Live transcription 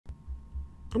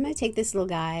I'm going to take this little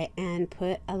guy and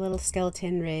put a little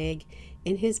skeleton rig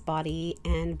in his body,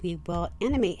 and we will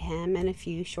animate him in a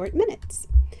few short minutes.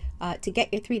 To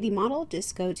get your 3D model,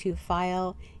 just go to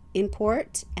File,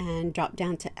 Import, and drop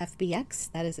down to FBX.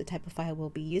 That is the type of file we'll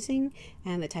be using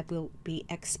and the type we'll be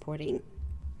exporting.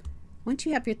 Once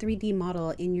you have your 3D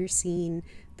model in your scene,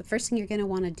 the first thing you're going to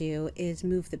want to do is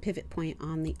move the pivot point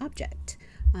on the object.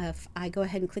 If I go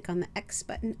ahead and click on the X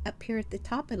button up here at the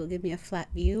top, it'll give me a flat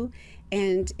view.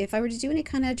 And if I were to do any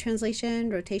kind of translation,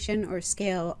 rotation, or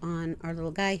scale on our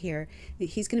little guy here,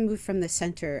 he's going to move from the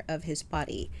center of his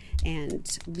body. And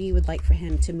we would like for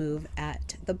him to move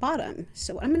at the bottom.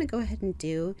 So what I'm going to go ahead and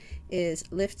do is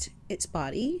lift its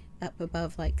body up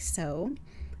above like so.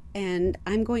 And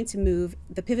I'm going to move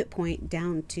the pivot point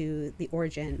down to the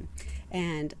origin.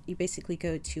 And you basically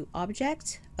go to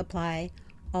Object, Apply,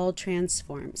 All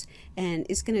Transforms, and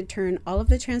it's going to turn all of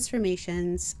the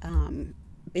transformations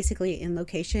basically in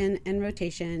location and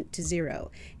rotation to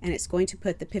 0, and it's going to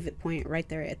put the pivot point right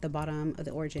there at the bottom of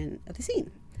the origin of the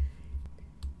scene.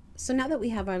 So now that we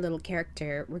have our little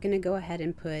character, we're going to go ahead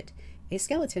and put a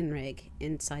skeleton rig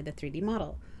inside the 3D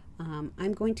model.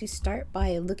 I'm going to start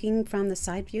by looking from the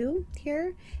side view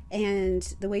here, and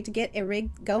the way to get a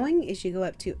rig going is you go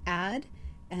up to Add,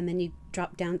 and then you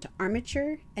drop down to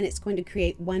Armature, and it's going to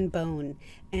create one bone.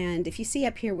 And if you see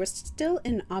up here, we're still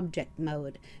in object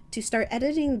mode. To start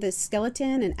editing the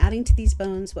skeleton and adding to these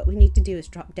bones, what we need to do is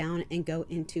drop down and go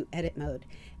into edit mode.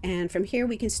 And from here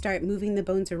we can start moving the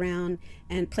bones around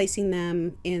and placing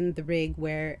them in the rig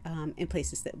where in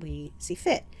places that we see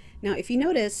fit. Now if you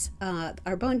notice,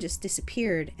 our bone just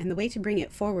disappeared, and the way to bring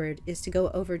it forward is to go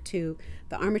over to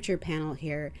the armature panel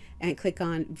here and click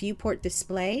on Viewport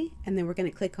Display, and then we're going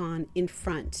to click on In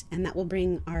Front, and that will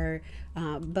bring our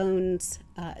bones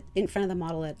in front of the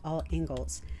model at all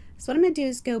angles. So what I'm going to do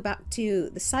is go back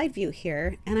to the side view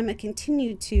here, and I'm going to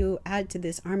continue to add to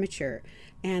this armature.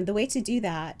 And the way to do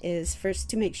that is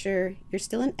first to make sure you're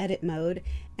still in edit mode,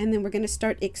 and then we're going to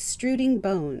start extruding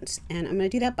bones. And I'm going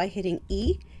to do that by hitting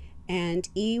E, and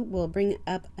E will bring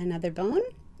up another bone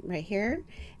right here.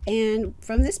 And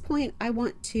from this point, I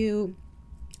want to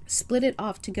split it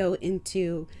off to go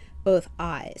into both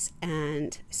eyes.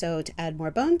 And so to add more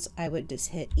bones, I would just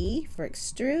hit E for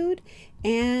extrude,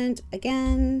 and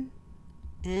again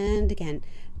and again.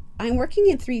 I'm working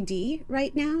in 3D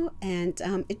right now, and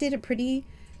it did a pretty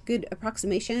good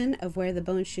approximation of where the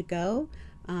bones should go.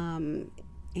 So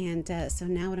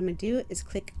now what I'm going to do is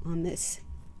click on this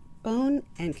bone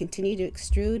and continue to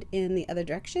extrude in the other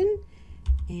direction,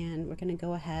 and we're going to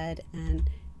go ahead and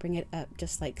bring it up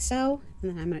just like so, and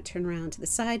then I'm going to turn around to the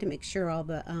side to make sure all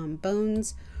the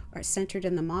bones are centered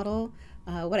in the model.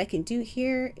 What I can do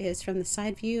here is from the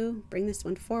side view, bring this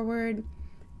one forward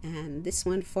and this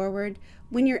one forward.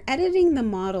 When you're editing the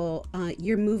model,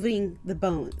 you're moving the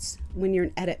bones. When you're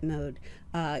in edit mode,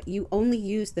 you only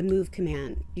use the move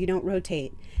command. You don't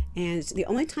rotate, and the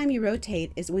only time you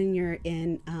rotate is when you're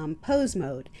in pose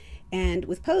mode. And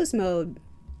with pose mode,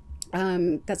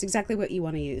 that's exactly what you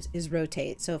want to use, is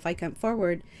rotate. So if I come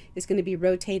forward, it's going to be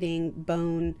rotating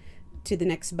bone to the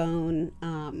next bone,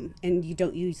 and you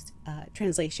don't use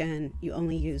translation, you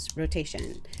only use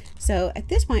rotation. So at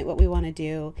this point, what we want to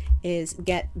do is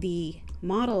get the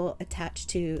model attached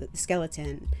to the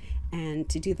skeleton, and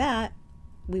to do that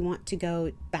we want to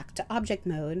go back to object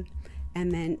mode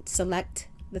and then select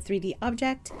the 3D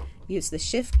object, use the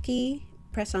shift key,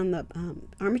 press on the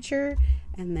armature,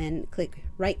 and then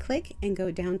right click and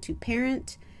go down to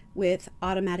parent with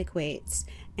automatic weights,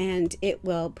 and it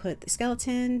will put the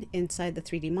skeleton inside the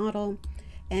 3D model.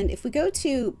 And if we go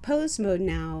to pose mode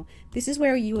now, this is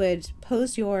where you would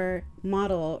pose your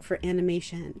model for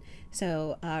animation.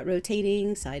 So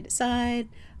rotating side to side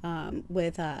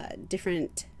with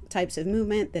different types of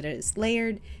movement that is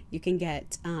layered, you can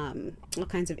get all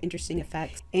kinds of interesting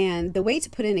effects. And the way to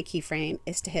put in a keyframe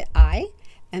is to hit I,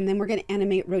 and then we're going to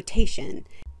animate rotation.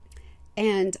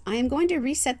 And I'm going to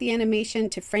reset the animation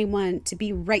to frame 1 to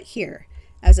be right here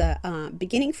as a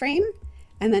beginning frame,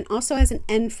 and then also as an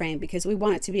end frame, because we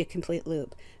want it to be a complete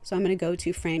loop. So I'm going to go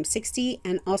to frame 60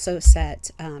 and also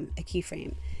set a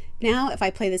keyframe. Now if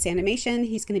I play this animation,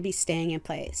 he's going to be staying in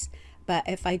place. But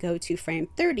if I go to frame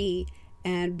 30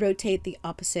 and rotate the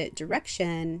opposite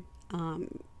direction,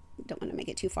 don't want to make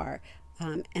it too far,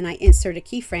 and I insert a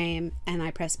keyframe and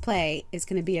I press play, it's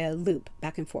going to be a loop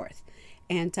back and forth.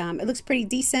 And it looks pretty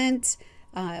decent.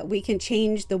 We can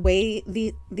change the way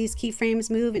these keyframes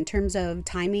move in terms of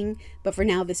timing, but for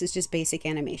now this is just basic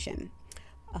animation.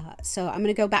 So I'm going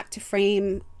to go back to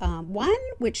frame 1,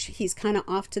 which he's kind of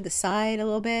off to the side a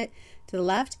little bit to the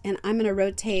left, and I'm going to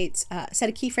rotate, set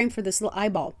a keyframe for this little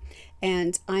eyeball,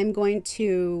 and I'm going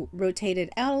to rotate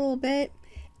it out a little bit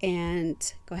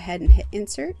and go ahead and hit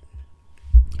insert.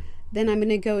 Then I'm going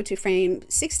to go to frame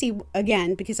 60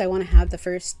 again because I want to have the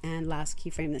first and last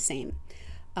keyframe the same.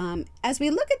 As we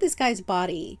look at this guy's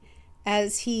body,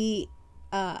 as he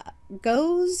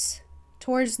goes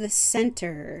towards the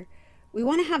center, we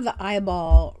want to have the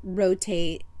eyeball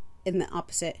rotate in the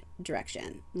opposite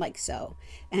direction, like so.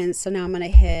 And so now I'm going to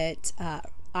hit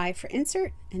I for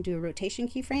insert and do a rotation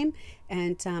keyframe.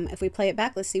 And if we play it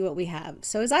back, let's see what we have.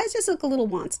 So his eyes just look a little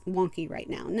wonky right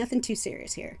now. Nothing too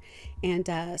serious here. And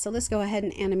so let's go ahead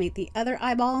and animate the other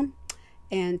eyeball.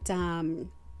 And I'm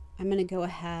going to go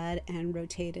ahead and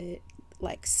rotate it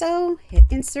like so. Hit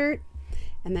insert.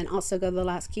 And then also go to the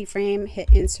last keyframe, hit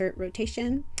insert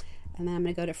rotation. And then I'm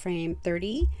going to go to frame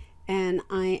 30. And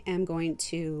I am going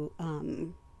to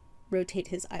rotate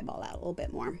his eyeball out a little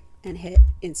bit more and hit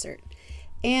insert.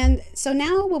 And so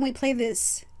now when we play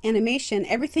this animation,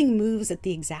 everything moves at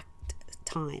the exact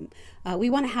time.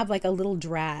 We want to have like a little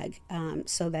drag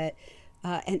so that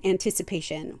an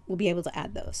anticipation, we'll be able to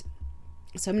add those.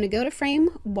 So I'm going to go to frame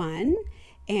 1,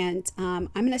 and I'm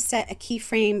going to set a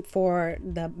keyframe for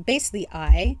the base of the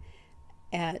eye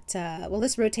at, well,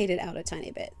 let's rotate it out a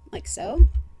tiny bit, like so.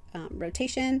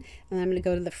 Rotation, and then I'm going to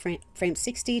go to the frame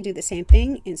 60, do the same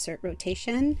thing, insert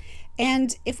rotation.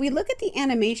 And if we look at the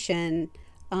animation,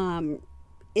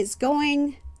 it's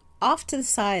going off to the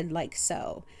side like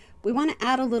so. We want to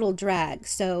add a little drag.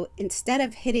 So instead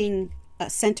of hitting a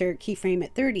center keyframe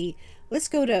at 30, let's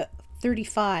go to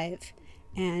 35,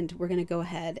 and we're going to go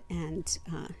ahead and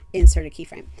insert a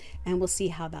keyframe, and we'll see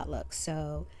how that looks.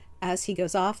 So as he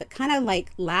goes off, it kind of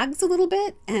like lags a little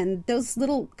bit, and those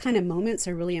little kind of moments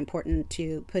are really important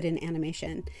to put in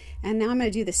animation. And now I'm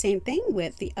going to do the same thing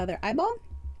with the other eyeball.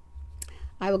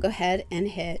 I will go ahead and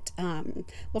hit,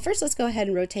 well, first let's go ahead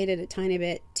and rotate it a tiny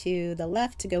bit to the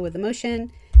left to go with the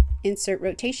motion, insert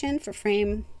rotation for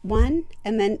frame 1,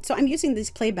 and then, so I'm using these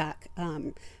playback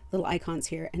little icons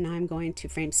here, and now I'm going to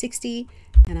frame 60,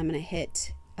 and I'm going to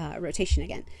hit rotation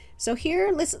again. So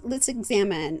here, let's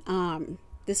examine,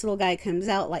 this little guy comes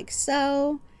out like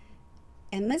so,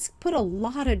 and let's put a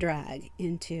lot of drag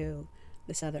into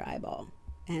this other eyeball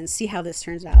and see how this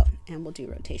turns out, and we'll do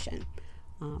rotation.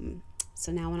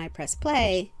 So now when I press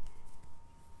play,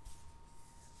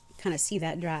 kind of see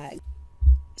that drag.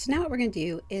 So now what we're going to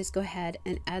do is go ahead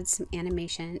and add some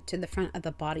animation to the front of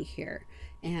the body here.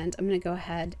 And I'm going to go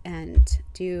ahead and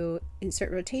do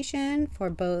insert rotation for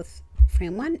both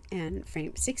frame 1 and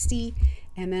frame 60.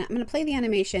 And then I'm going to play the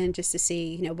animation just to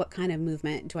see, you know, what kind of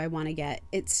movement do I want to get.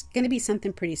 It's going to be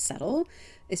something pretty subtle.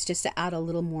 It's just to add a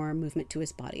little more movement to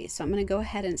his body. So I'm going to go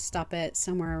ahead and stop it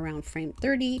somewhere around frame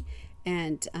 30.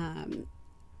 And,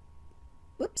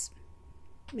 whoops,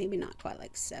 maybe not quite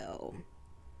like so.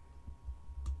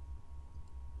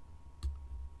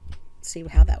 See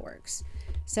how that works.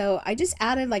 So I just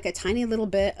added like a tiny little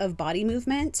bit of body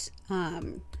movement,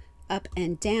 up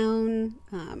and down.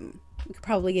 We could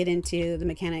probably get into the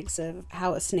mechanics of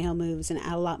how a snail moves and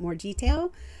add a lot more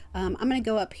detail. I'm going to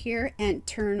go up here and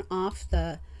turn off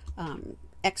the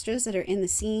extras that are in the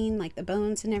scene, like the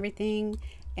bones and everything.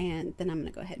 And then I'm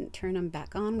going to go ahead and turn them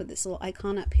back on with this little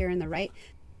icon up here on the right.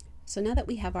 So now that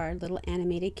we have our little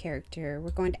animated character,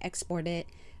 we're going to export it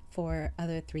for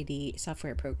other 3D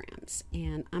software programs.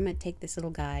 And I'm going to take this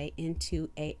little guy into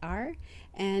AR.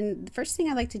 And the first thing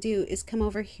I like to do is come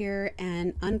over here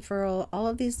and unfurl all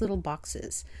of these little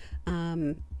boxes.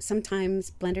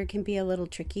 Sometimes Blender can be a little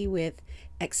tricky with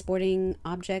exporting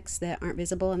objects that aren't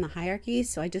visible in the hierarchy.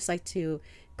 So I just like to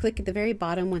click at the very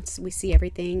bottom once we see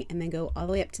everything, and then go all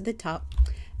the way up to the top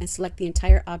and select the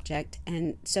entire object.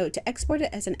 And so to export it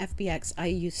as an FBX, I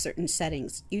use certain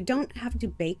settings. You don't have to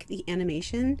bake the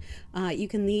animation. You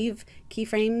can leave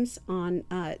keyframes on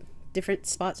different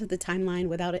spots of the timeline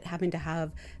without it having to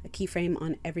have a keyframe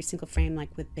on every single frame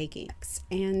like with baking.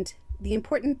 And the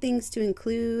important things to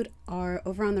include are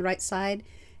over on the right side.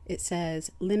 It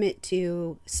says limit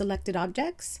to selected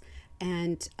objects,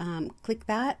 and click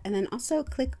that, and then also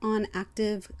click on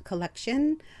active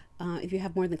collection if you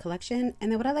have more than collection.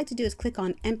 And then what I like to do is click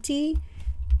on empty,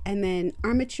 and then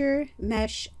armature,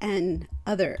 mesh, and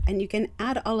other, and you can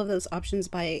add all of those options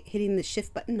by hitting the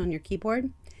shift button on your keyboard.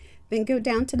 Then go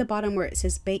down to the bottom where it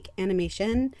says bake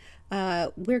animation.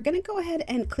 We're going to go ahead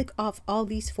and click off all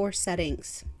these 4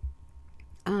 settings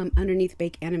underneath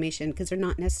bake animation because they're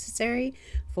not necessary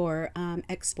for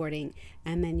exporting.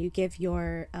 And then you give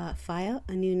your file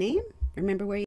a new name. Remember where you